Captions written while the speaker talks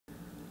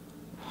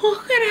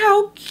Look at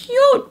how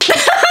cute.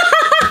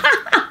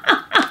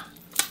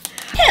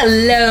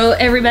 Hello,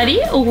 everybody.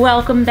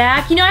 Welcome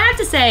back. You know, I have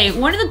to say,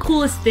 one of the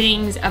coolest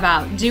things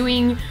about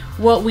doing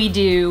what we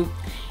do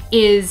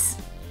is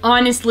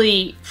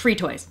honestly free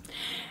toys.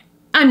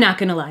 I'm not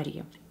gonna lie to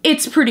you.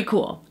 It's pretty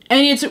cool.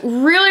 And it's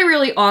really,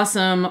 really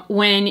awesome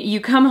when you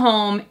come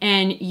home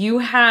and you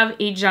have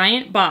a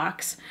giant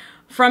box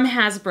from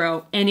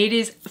Hasbro and it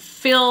is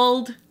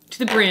filled to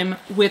the brim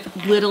with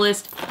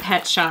Littlest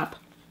pet shop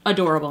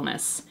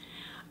adorableness.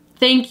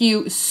 Thank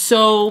you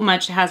so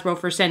much, Hasbro,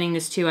 for sending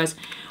this to us.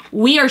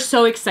 We are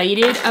so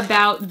excited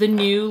about the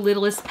new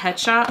Littlest pet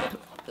shop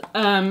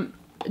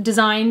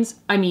designs.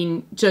 I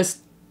mean, just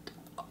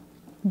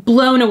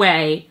blown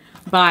away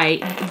by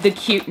the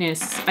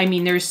cuteness. I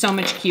mean, there's so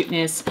much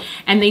cuteness.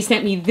 And they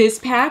sent me this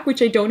pack,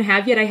 which I don't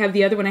have yet. I have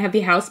the other one. I have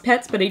the house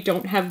pets, but I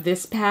don't have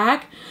this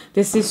pack.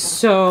 This is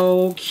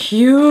so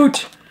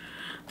cute.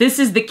 This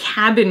is the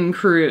cabin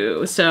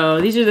crew.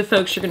 So these are the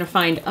folks you're gonna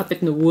find up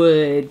in the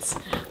woods.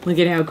 Look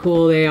at how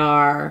cool they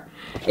are.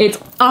 It's,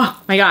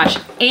 oh my gosh.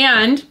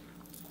 And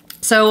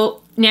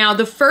so now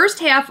the first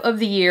half of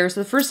the year, so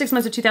the first 6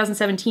 months of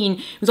 2017,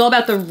 it was all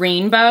about the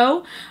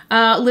rainbow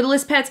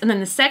Littlest pets. And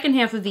then the second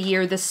half of the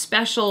year, the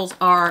specials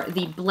are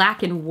the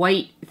black and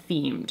white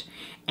themed.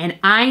 And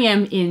I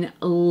am in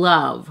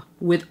love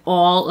with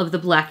all of the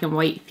black and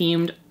white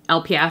themed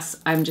LPS.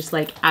 I'm just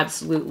like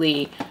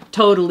absolutely,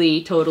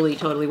 totally.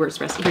 Where's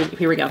the rest?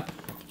 Here we go.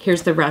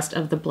 Here's the rest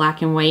of the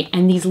black and white.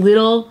 And these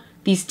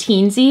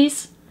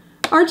Teensies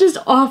are just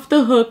off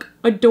the hook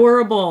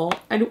adorable.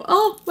 And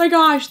oh my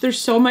gosh,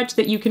 there's so much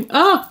that you can,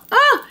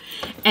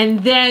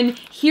 And then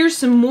here's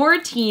some more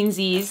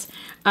Teensies.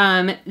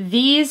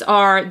 These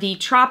are the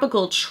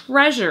Tropical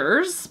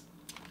Treasures.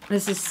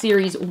 This is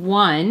series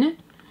 1.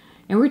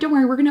 And don't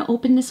worry, we're gonna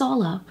open this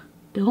all up.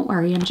 Don't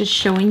worry, I'm just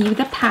showing you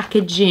the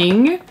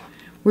packaging.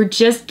 We're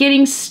just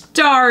getting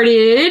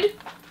started.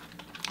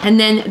 And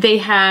then they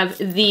have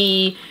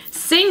the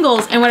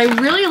singles. And what I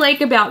really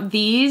like about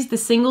these, the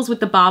singles with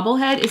the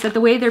bobblehead, is that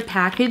the way they're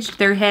packaged,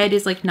 their head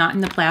is like not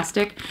in the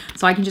plastic.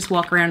 So I can just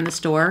walk around in the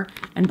store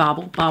and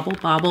bobble, bobble,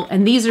 bobble.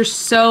 And these are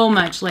so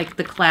much like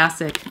the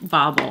classic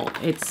bobble.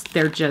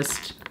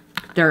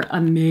 They're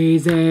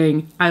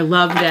amazing. I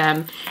love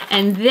them.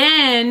 And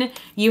then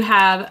you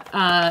have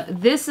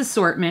this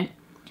assortment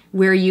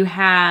where you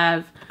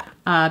have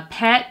a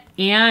pet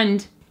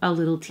and a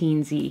little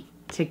teensy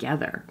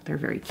together. They're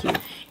very cute.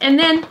 And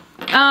then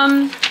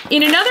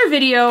in another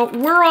video,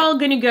 we're all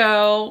gonna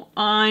go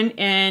on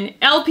an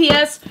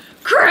LPS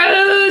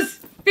cruise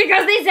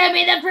because they sent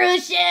me the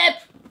cruise ship.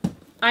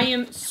 I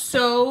am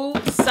so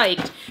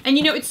psyched. And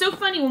you know, it's so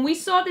funny, when we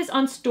saw this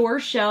on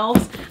store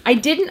shelves, I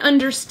didn't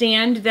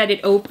understand that it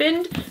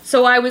opened.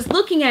 So I was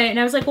looking at it and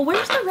I was like, well,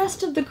 where's the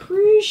rest of the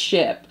cruise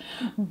ship?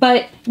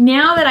 But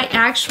now that I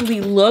actually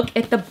look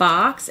at the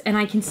box and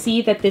I can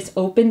see that this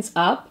opens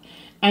up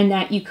and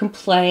that you can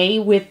play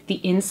with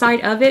the inside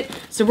of it.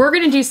 So we're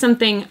gonna do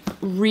something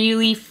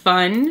really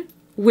fun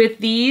with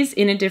these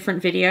in a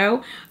different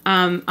video.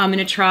 I'm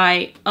gonna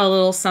try a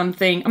little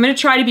something. I'm gonna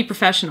try to be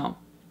professional.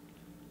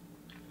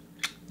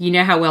 You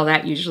know how well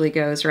that usually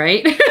goes,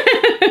 right?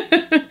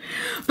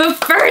 But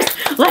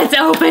first, let's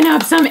open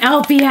up some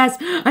LPS.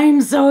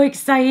 I'm so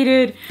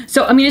excited.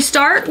 So I'm gonna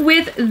start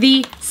with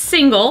the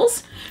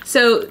singles.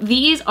 So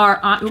these are,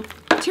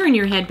 turn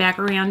your head back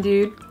around,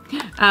 dude.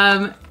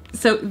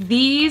 So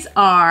these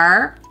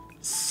are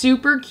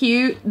super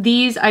cute.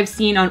 These I've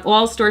seen on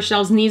all store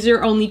shelves, and these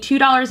are only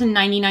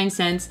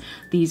 $2.99.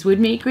 These would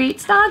make great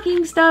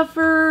stocking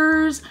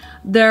stuffers.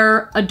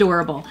 They're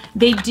adorable.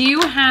 They do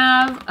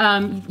have,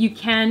 you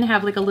can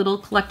have like a little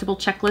collectible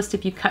checklist.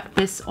 If you cut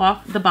this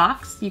off the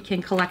box, you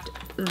can collect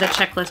the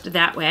checklist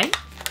that way.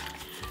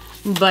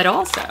 But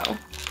also,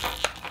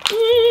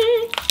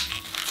 let's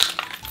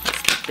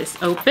get this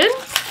open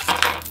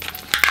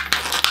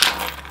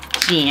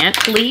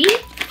gently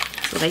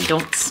so they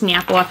don't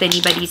snap off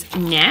anybody's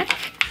neck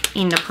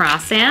in the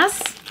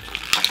process.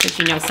 Because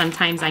you know,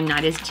 sometimes I'm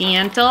not as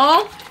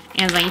gentle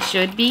as I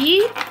should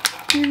be.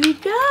 Here we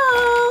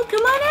go,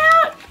 come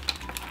on out.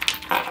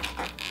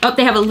 Oh,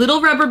 they have a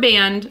little rubber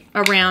band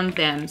around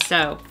them,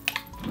 so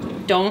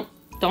don't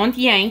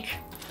yank.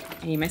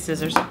 I need my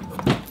scissors.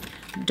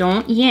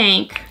 Don't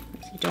yank,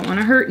 you don't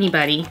wanna hurt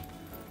anybody.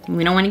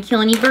 We don't wanna kill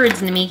any birds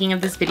in the making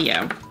of this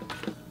video.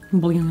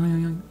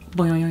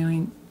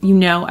 You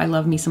know I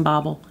love me some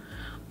bobble.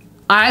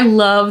 I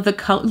love the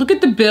color, look at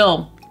the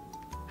bill.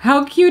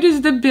 How cute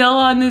is the bill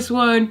on this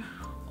one?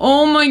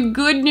 Oh my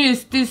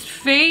goodness, this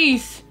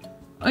face.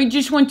 I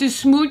just want to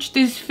smooch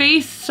this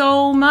face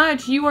so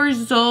much. You are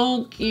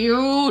so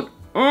cute.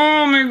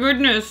 Oh my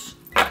goodness.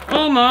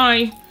 Oh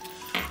my.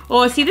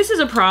 Oh, see, this is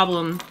a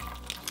problem.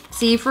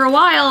 See, for a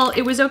while,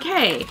 it was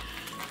okay.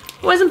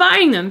 I wasn't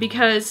buying them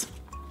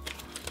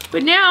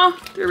but now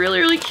they're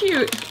really, really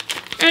cute.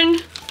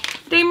 And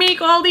they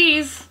make all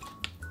these.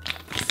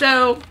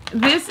 So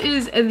this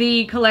is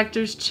the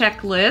collector's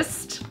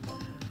checklist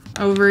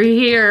over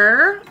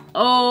here.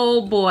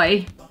 Oh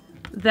boy.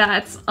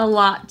 That's a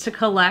lot to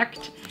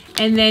collect.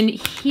 And then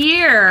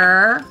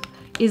here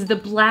is the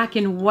black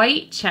and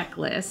white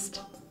checklist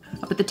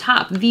up at the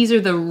top. These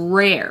are the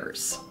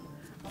rares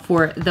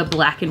for the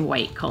black and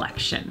white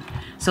collection.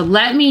 So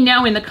let me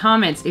know in the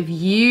comments if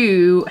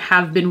you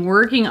have been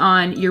working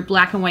on your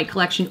black and white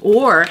collection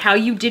or how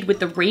you did with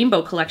the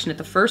rainbow collection at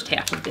the first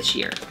half of this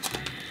year.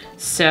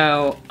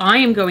 So I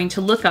am going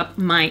to look up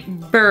my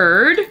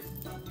bird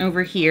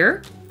over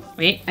here.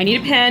 Wait, I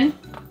need a pen.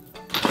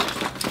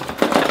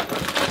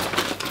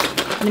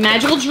 The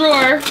magical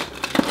drawer.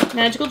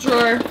 Magical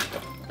drawer.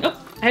 Oh,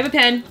 I have a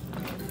pen.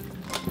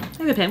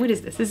 I have a pen. What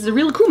is this? This is a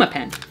real Akuma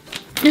pen.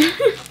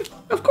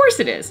 Of course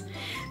it is.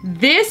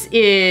 This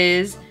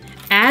is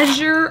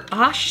Azure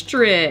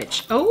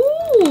Ostrich.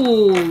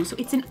 Oh, so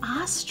it's an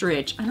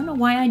ostrich. I don't know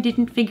why I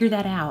didn't figure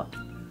that out.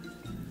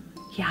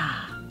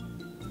 Yeah,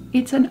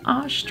 it's an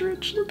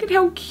ostrich. Look at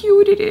how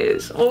cute it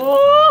is.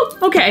 Oh,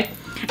 okay.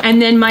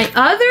 And then my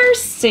other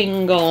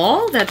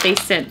single that they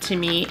sent to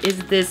me is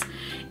this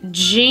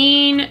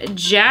Jane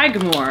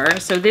Jaguar.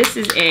 So this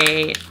is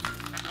a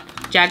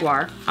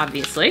jaguar,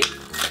 obviously.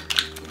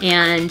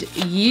 And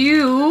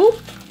you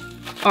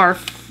are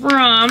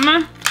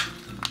from,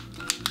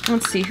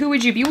 let's see, who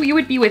would you be? You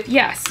would be with,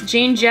 yes,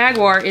 Jane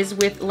Jaguar is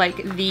with like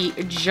the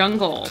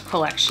jungle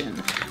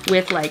collection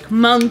with like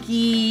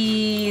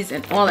monkeys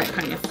and all that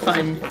kind of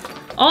fun,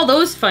 all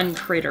those fun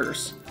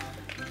critters.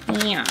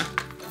 Yeah,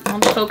 all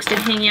the folks that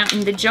hang out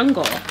in the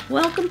jungle.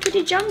 Welcome to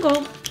the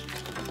jungle.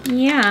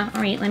 Yeah,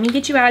 all right, let me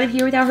get you out of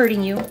here without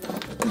hurting you.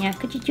 Yeah,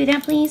 could you do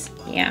that, please?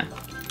 Yeah.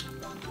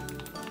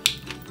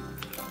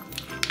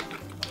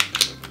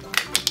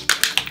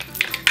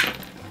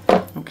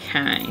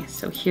 Okay,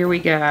 so here we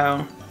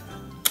go.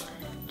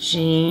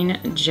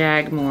 Jane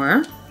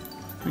Jaguar.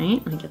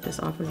 Right, let me get this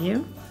off of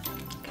you.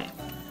 Okay,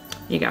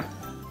 here you go.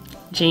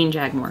 Jane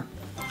Jaguar.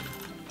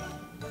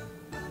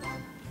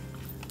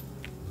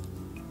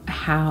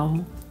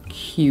 How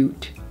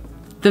cute.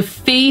 The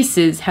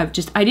faces have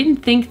just, I didn't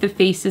think the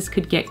faces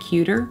could get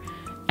cuter,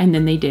 and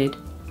then they did.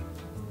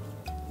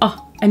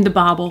 Oh, and the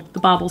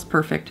bobble's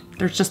perfect.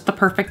 There's just the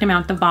perfect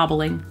amount of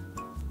bobbling.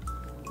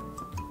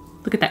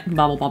 Look at that,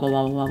 bobble, bobble,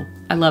 bobble, bobble.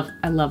 I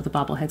love the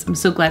bobbleheads. I'm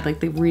so glad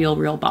like the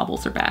real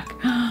bobbles are back.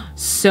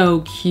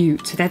 So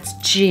cute. So that's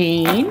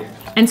Jane.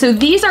 And so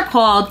these are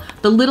called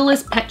the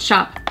Littlest Pet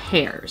Shop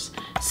pairs.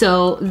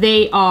 So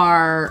they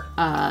are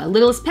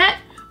Littlest Pet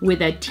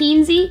with a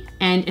teensy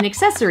and an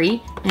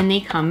accessory, and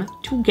they come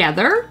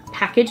together,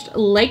 packaged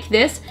like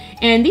this.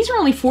 And these are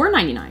only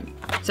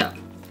 $4.99. So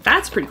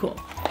that's pretty cool.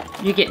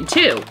 You're getting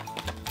two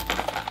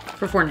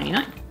for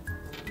 $4.99.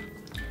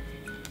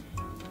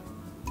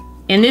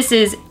 And this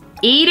is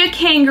Ada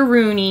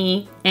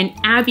Kangaroony and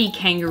Abby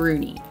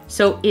Kangaroony.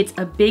 So it's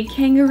a big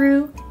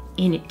kangaroo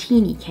and a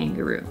teeny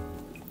kangaroo.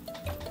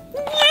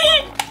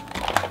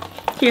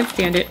 Can't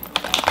stand it.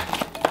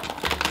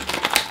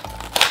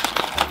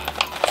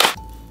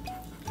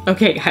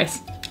 Okay,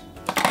 guys.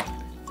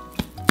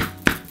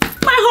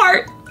 My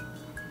heart.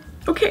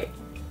 Okay,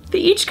 they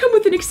each come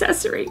with an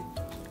accessory.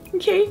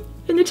 Okay,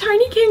 and the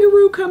tiny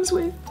kangaroo comes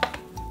with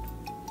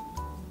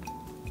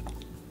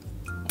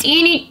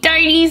teeny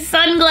tiny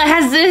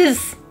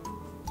sunglasses.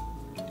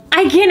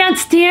 I cannot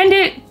stand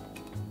it.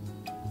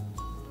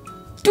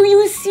 Do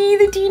you see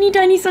the teeny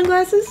tiny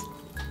sunglasses?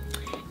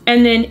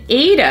 And then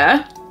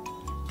Ada,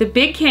 the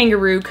big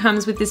kangaroo,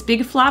 comes with this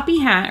big floppy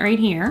hat right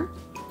here.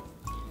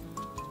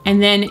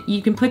 And then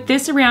you can put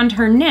this around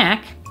her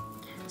neck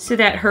so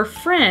that her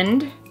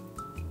friend,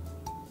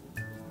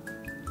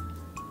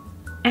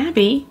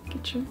 Abby,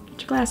 get your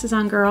glasses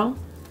on, girl,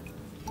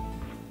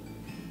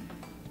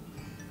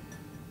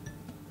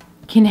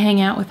 can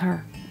hang out with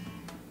her.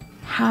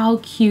 How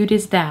cute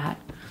is that?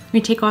 Let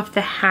me take off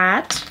the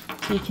hat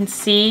so you can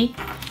see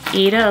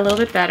Ada a little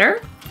bit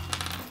better.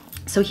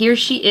 So here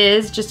she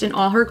is, just in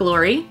all her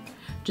glory,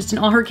 just in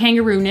all her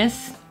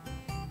kangaroo-ness.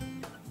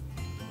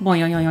 Boing,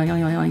 boing, boing,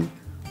 boing,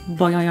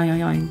 boing, boing,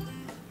 boing.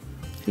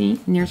 See,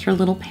 and there's her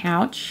little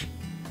pouch,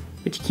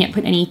 but you can't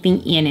put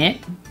anything in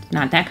it. It's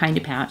not that kind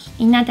of pouch.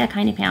 Not that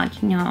kind of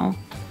pouch, no.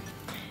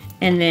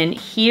 And then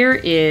here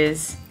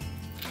is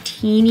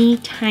teeny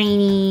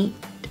tiny,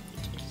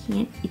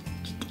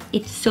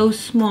 it's so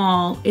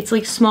small. It's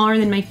like smaller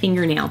than my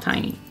fingernail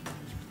tiny.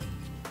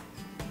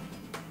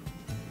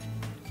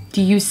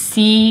 Do you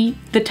see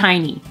the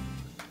tiny?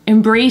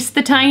 Embrace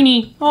the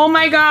tiny. Oh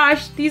my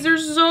gosh, these are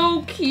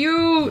so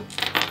cute.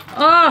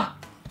 Oh,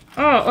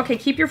 okay,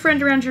 keep your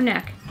friend around your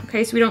neck,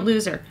 okay, so we don't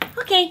lose her.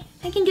 Okay,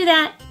 I can do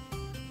that.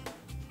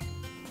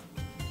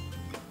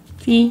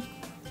 See?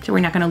 So we're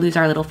not gonna lose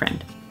our little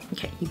friend.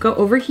 Okay, you go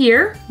over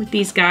here with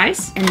these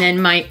guys. And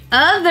then my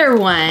other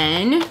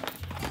one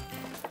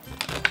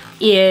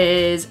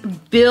is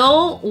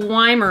Bill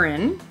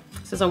Weimaran.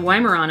 This is a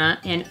Weimarana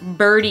and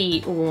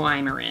Birdie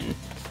Weimaran.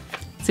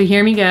 So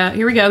here we go.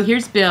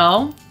 Here's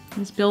Bill.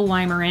 Here's Bill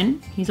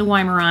Weimaran. He's a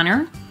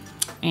Weimaraner.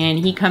 And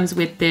he comes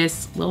with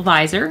this little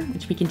visor,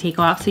 which we can take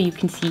off so you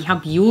can see how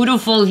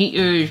beautiful he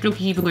is. Look,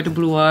 he's even got the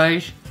blue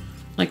eyes.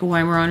 Like a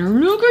Weimaraner.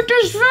 Look at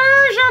this face!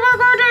 Oh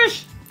my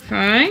goodness!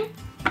 Okay.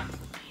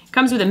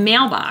 Comes with a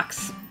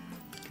mailbox,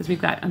 because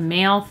we've got a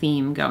mail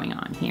theme going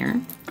on here.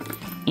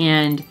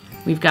 And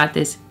we've got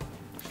this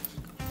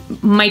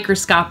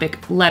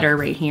microscopic letter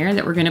right here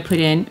that we're gonna put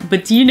in.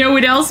 But do you know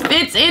what else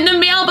fits in the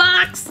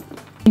mailbox?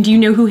 And do you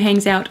know who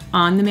hangs out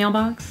on the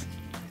mailbox?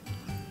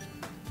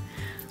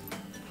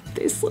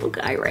 This little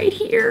guy right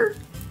here.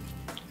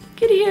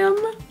 Look at him.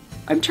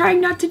 I'm trying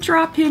not to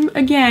drop him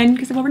again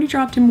because I've already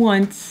dropped him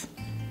once.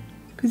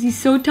 Because he's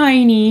so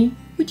tiny.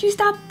 Would you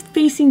stop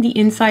facing the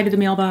inside of the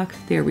mailbox?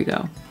 There we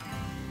go.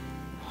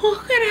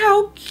 Look at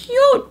how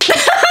cute.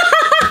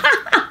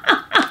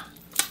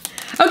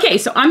 Okay,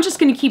 so I'm just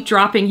gonna keep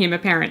dropping him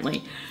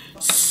apparently.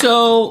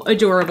 So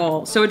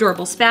adorable, so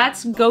adorable.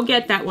 Spats, go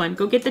get that one.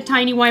 Go get the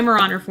tiny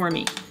Weimaraner for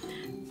me.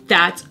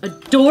 That's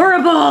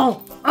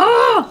adorable.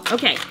 Oh,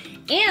 okay.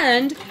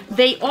 And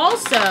they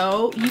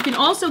also, you can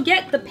also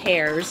get the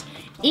pairs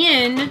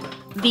in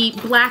the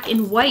black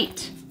and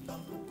white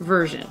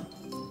version.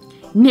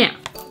 Now,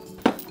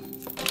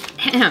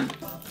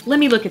 let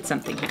me look at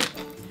something here.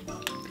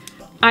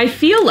 I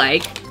feel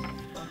like,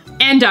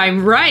 and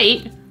I'm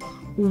right,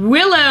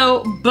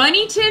 Willow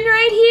Bunnyton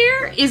right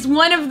here is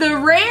one of the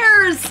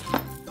rares.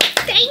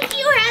 Thank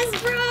you,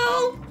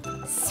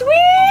 Hasbro.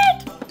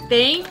 Sweet.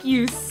 Thank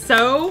you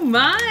so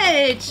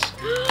much.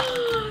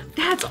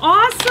 That's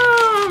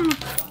awesome.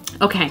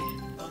 Okay,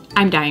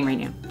 I'm dying right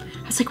now.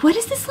 I was like, what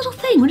is this little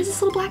thing? What is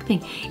this little black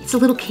thing? It's a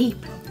little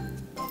cape.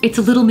 It's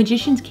a little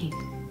magician's cape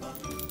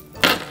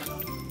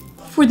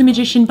for the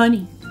magician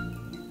bunny.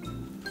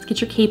 Let's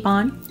get your cape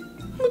on.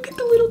 Look at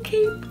the little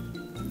cape.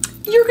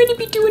 You're gonna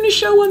be doing a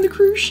show on the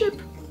cruise ship.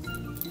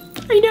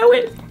 I know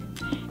it.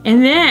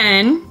 And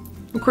then,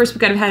 of course, we've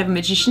got to have a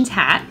magician's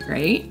hat,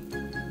 right?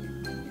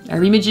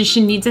 Every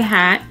magician needs a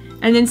hat.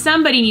 And then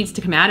somebody needs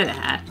to come out of the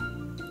hat.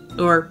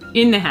 Or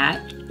in the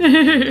hat.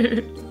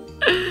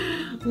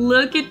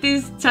 Look at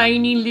this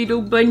tiny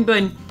little bun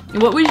bun.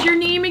 And what was your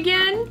name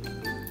again?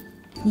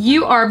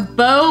 You are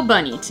Bo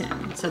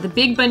Bunnyton. So the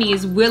big bunny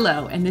is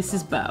Willow, and this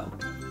is Bo.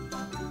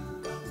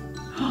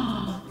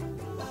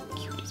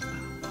 Cute as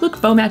Bo.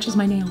 Look, Bo matches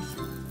my nails.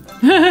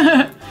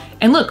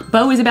 And look,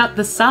 Bo is about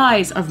the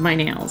size of my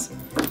nails.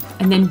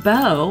 And then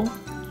Bo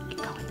can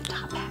go in the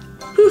top hat.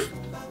 Poof.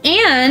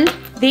 And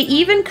they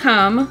even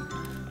come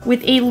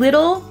with a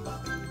little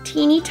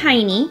teeny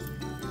tiny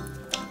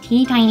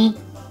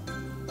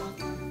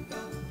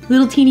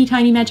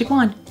magic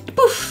wand.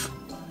 Poof.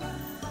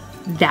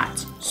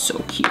 That's so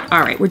cute.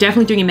 All right, we're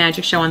definitely doing a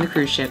magic show on the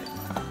cruise ship.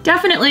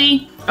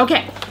 Definitely.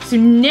 Okay, so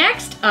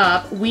next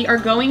up, we are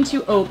going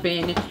to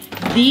open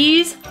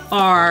these.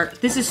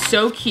 This is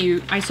so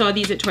cute. I saw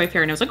these at Toy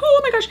Fair and I was like,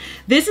 oh my gosh.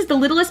 This is the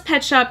Littlest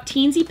Pet Shop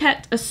Teensy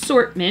Pet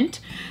Assortment.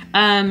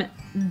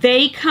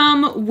 They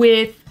come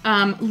with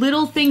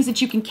little things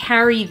that you can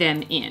carry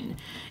them in.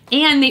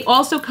 And they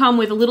also come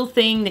with a little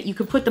thing that you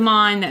can put them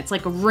on that's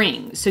like a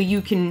ring. So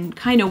you can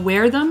kind of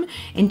wear them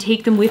and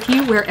take them with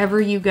you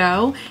wherever you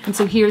go. And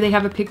so here they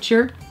have a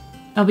picture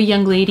of a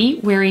young lady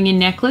wearing a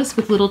necklace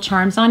with little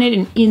charms on it.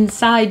 And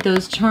inside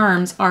those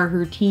charms are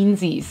her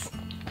Teensies.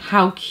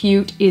 How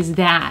cute is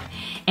that?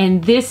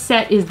 And this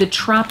set is the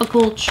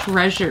Tropical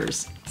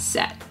Treasures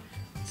set.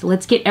 So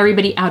let's get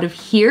everybody out of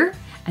here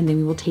and then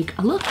we will take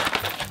a look.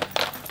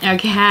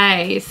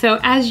 Okay, so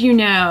as you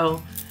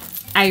know,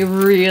 I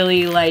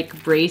really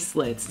like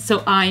bracelets.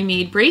 So I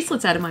made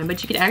bracelets out of mine,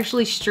 but you could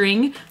actually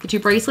string the two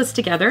bracelets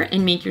together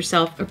and make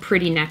yourself a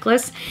pretty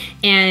necklace.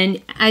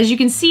 And as you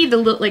can see,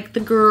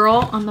 the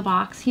girl on the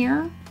box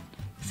here,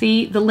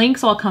 see, the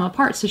links all come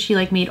apart. So she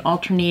like made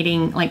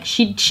alternating, like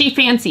she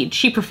fancied,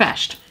 she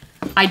professed.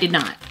 I did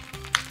not.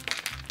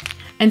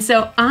 And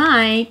so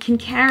I can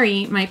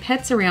carry my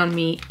pets around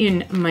me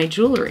in my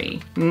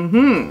jewelry.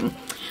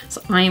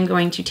 So I am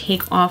going to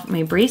take off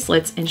my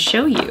bracelets and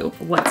show you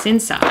what's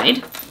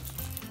inside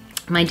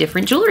my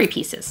different jewelry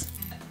pieces.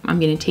 I'm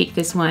gonna take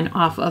this one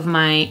off of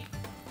my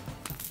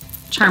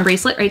charm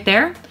bracelet right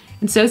there.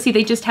 And so see,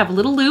 they just have a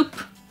little loop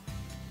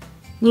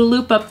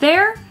up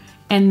there,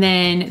 and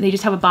then they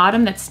just have a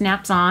bottom that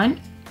snaps on.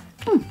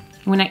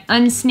 When I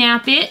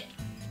unsnap it,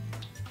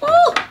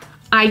 ooh,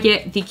 I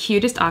get the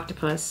cutest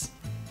octopus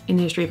in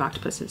the history of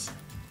octopuses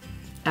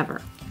ever.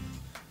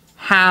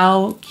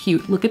 How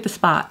cute, look at the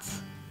spots.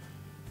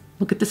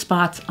 Look at the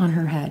spots on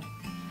her head.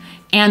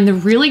 And the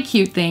really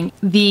cute thing,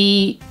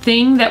 the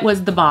thing that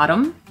was the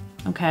bottom,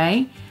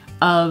 okay,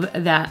 of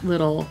that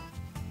little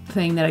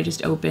thing that I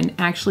just opened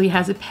actually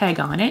has a peg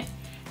on it.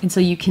 And so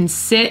you can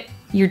sit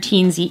your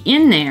teensy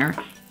in there,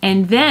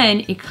 and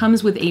then it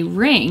comes with a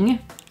ring,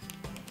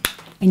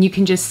 and you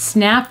can just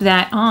snap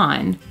that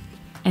on,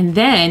 and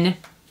then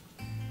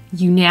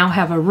you now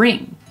have a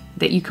ring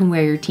that you can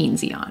wear your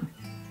teensy on.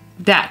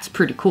 That's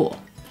pretty cool.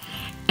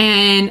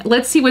 And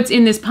let's see what's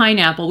in this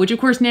pineapple, which of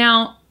course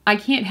now I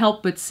can't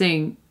help but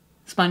sing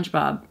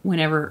SpongeBob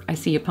whenever I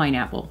see a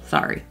pineapple.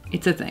 Sorry,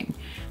 it's a thing.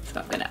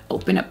 So I'm gonna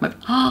open up my,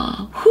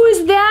 oh, who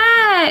is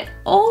that?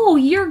 Oh,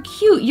 you're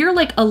cute. You're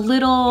like a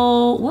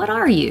little, what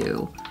are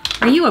you?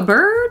 Are you a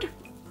bird?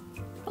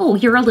 Oh,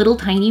 you're a little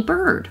tiny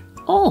bird.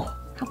 Oh,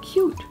 how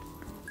cute.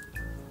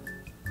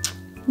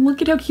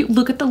 Look at how cute.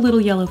 Look at the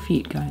little yellow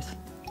feet, guys.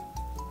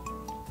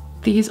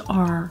 These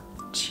are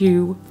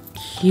too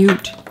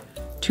cute.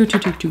 Too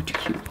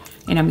cute.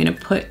 And I'm gonna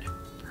put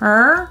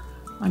her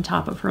on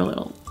top of her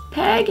little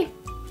peg.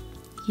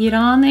 Get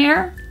on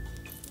there.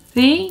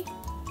 See?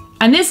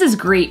 And this is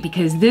great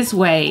because this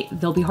way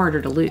they'll be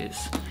harder to lose.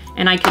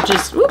 And I could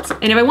just, whoops,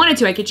 and if I wanted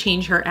to, I could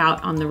change her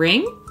out on the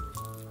ring.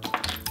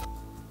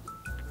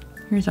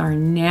 Here's our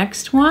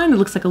next one. It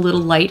looks like a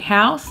little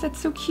lighthouse. That's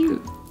so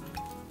cute.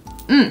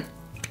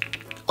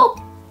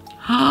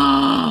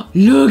 Oh,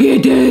 look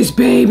at this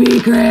baby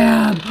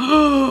crab.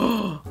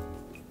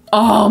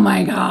 Oh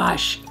my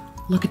gosh.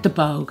 Look at the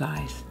bow,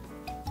 guys.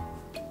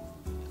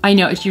 I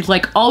know, it's just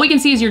like, all we can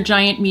see is your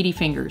giant meaty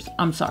fingers.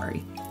 I'm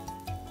sorry.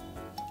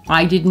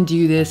 I didn't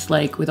do this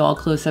like with all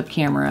close-up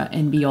camera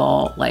and be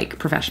all like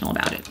professional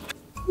about it.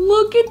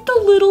 Look at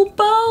the little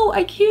bow.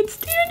 I can't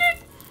stand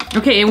it.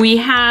 Okay, and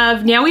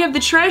now we have the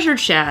treasure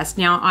chest.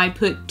 Now I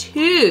put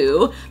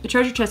two. The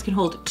treasure chest can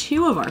hold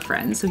two of our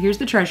friends. So here's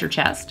the treasure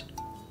chest,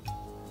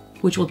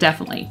 which will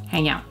definitely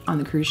hang out on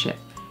the cruise ship.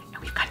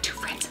 And we've got two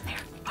friends in there.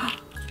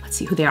 Let's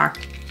see who they are.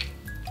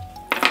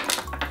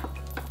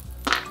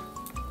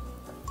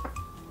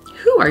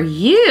 Who are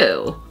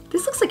you?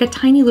 This looks like a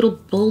tiny little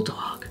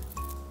bulldog.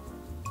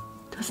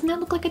 Doesn't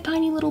that look like a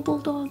tiny little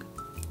bulldog?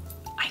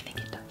 I think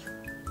it does.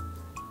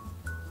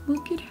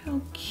 Look at how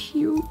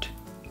cute.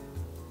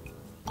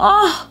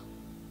 Oh,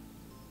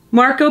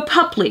 Marco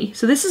Pupley.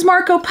 So this is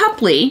Marco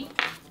Pupley.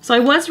 So I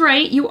was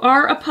right, you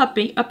are a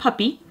puppy.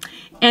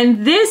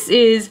 And this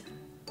is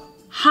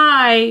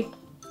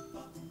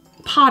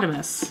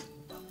hippopotamus.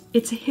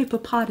 It's a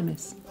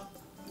hippopotamus.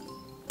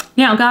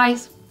 Now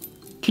guys,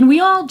 can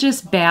we all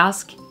just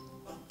bask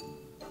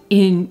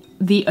in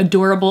the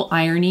adorable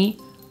irony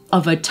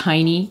of a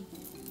teeny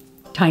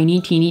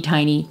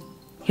tiny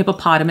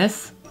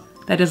hippopotamus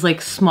that is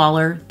like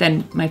smaller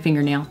than my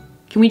fingernail?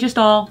 Can we just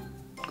all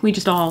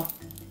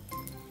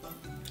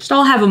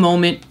have a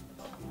moment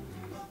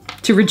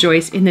to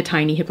rejoice in the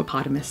tiny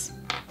hippopotamus?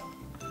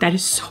 That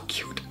is so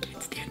cute. I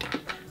can't stand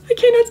it. I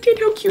cannot stand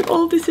how cute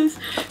all of this is.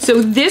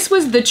 So this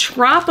was the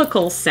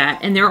tropical set,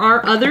 and there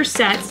are other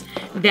sets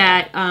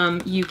that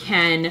you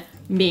can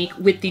make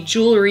with the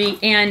jewelry.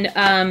 And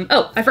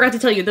oh, I forgot to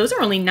tell you, those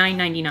are only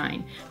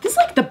 $9.99. This is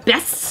like the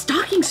best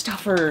stocking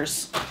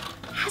stuffers.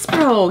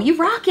 Hasbro, you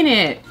rocking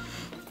it.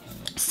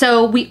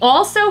 So we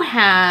also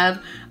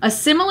have a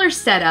similar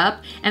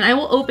setup, and I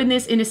will open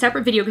this in a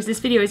separate video because this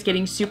video is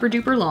getting super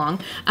duper long.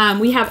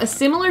 We have a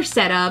similar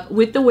setup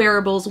with the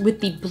wearables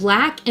with the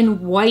black and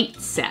white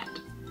set.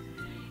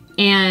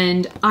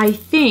 And I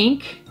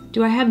think,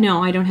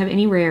 no, I don't have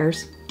any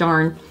rares.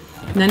 Darn,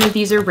 none of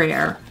these are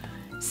rare.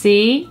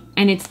 See?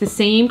 And it's the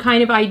same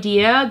kind of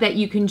idea that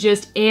you can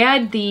just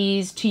add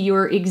these to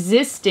your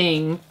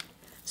existing.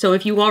 So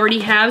if you already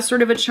have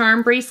sort of a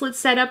charm bracelet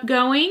setup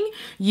going,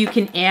 you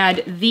can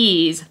add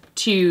these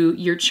to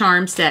your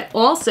charm set.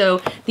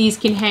 Also, these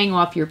can hang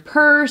off your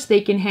purse,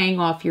 they can hang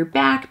off your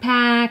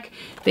backpack,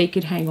 they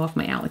could hang off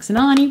my Alex and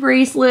Ani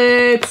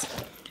bracelets.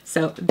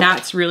 So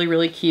that's really,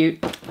 really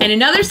cute. And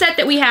another set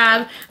that we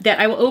have that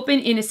I will open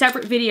in a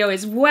separate video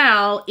as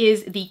well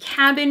is the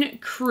cabin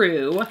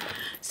crew.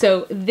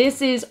 So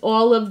this is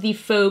all of the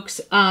folks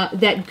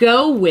that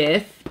go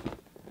with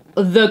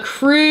the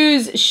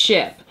cruise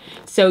ship.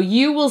 So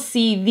you will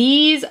see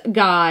these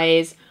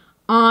guys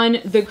on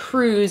the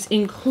cruise,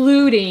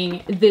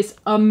 including this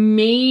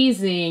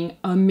amazing,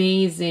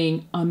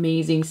 amazing,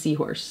 amazing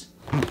seahorse.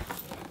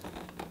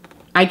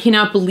 I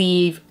cannot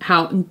believe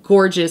how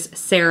gorgeous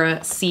Sarah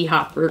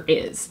Seahopper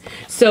is.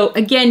 So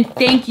again,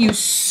 thank you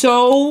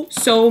so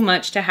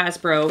much to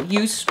Hasbro.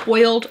 You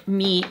spoiled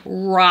me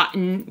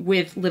rotten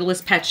with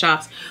Littlest Pet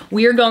Shops.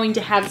 We are going to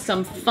have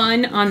some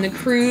fun on the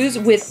cruise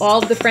with all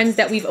the friends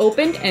that we've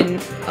opened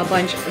and a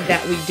bunch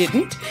that we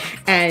didn't.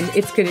 And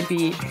it's gonna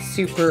be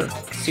super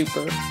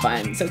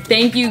fun. So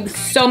thank you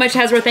so much,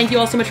 Hasbro. Thank you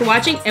all so much for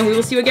watching, and we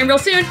will see you again real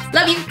soon.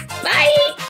 Love you, bye.